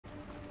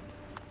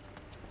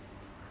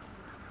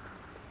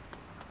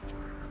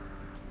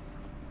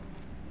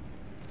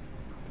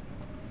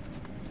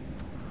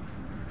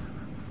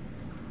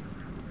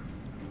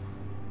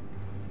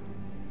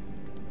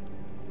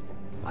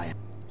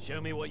Show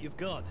me what you've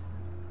got.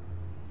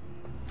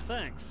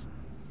 Thanks.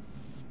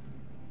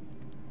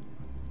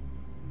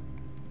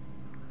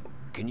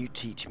 Can you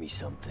teach me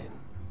something?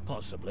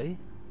 Possibly.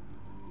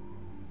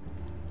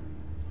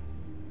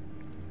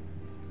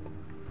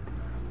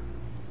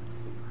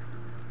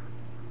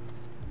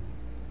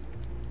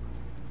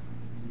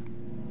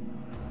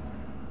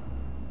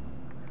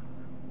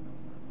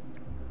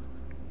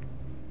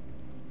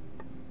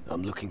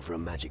 I'm looking for a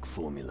magic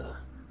formula.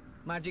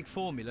 Magic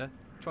formula?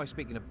 Try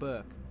speaking to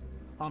Burke.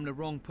 I'm the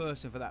wrong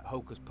person for that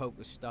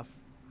hocus-pocus stuff.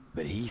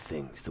 But he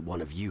thinks that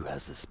one of you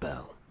has the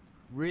spell.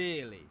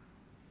 Really?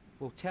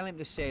 Well, tell him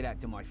to say that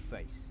to my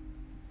face.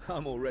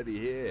 I'm already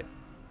here.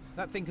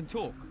 That thing can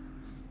talk.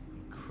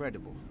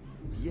 Incredible.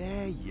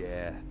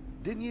 Yeah.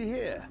 Didn't you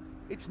hear?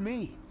 It's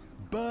me,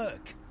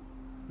 Burke.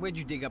 Where'd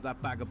you dig up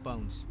that bag of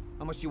bones?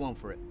 How much do you want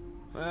for it?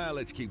 Well,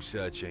 let's keep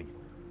searching.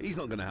 He's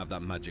not gonna have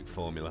that magic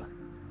formula.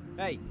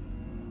 Hey,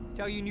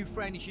 tell your new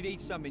friend he should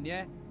eat something,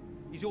 yeah?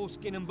 He's all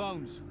skin and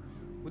bones.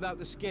 Without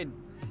the skin.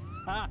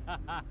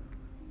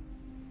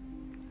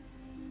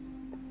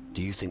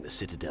 Do you think the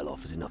Citadel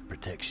offers enough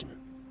protection?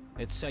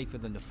 It's safer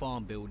than the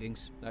farm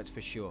buildings, that's for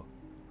sure.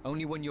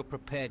 Only when you're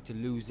prepared to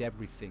lose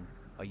everything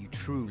are you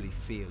truly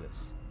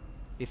fearless.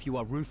 If you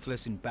are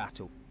ruthless in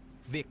battle,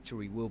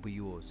 victory will be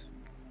yours.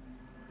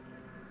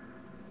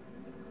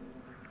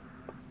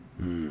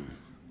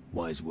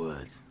 Wise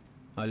words.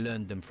 I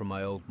learned them from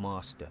my old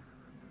master.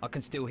 I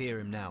can still hear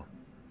him now.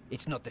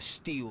 It's not the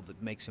steel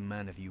that makes a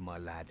man of you, my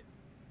lad.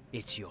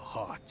 It's your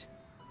heart.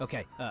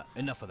 Okay,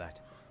 enough of that.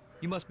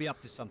 You must be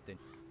up to something.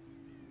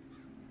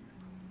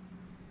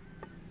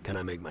 Can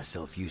I make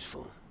myself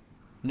useful?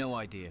 No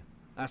idea.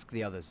 Ask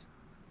the others.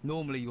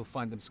 Normally you'll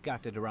find them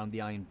scattered around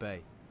the Iron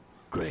Bay.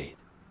 Great.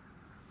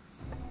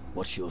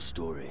 What's your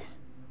story?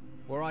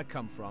 Where I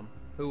come from,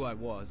 who I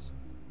was,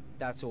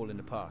 that's all in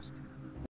the past.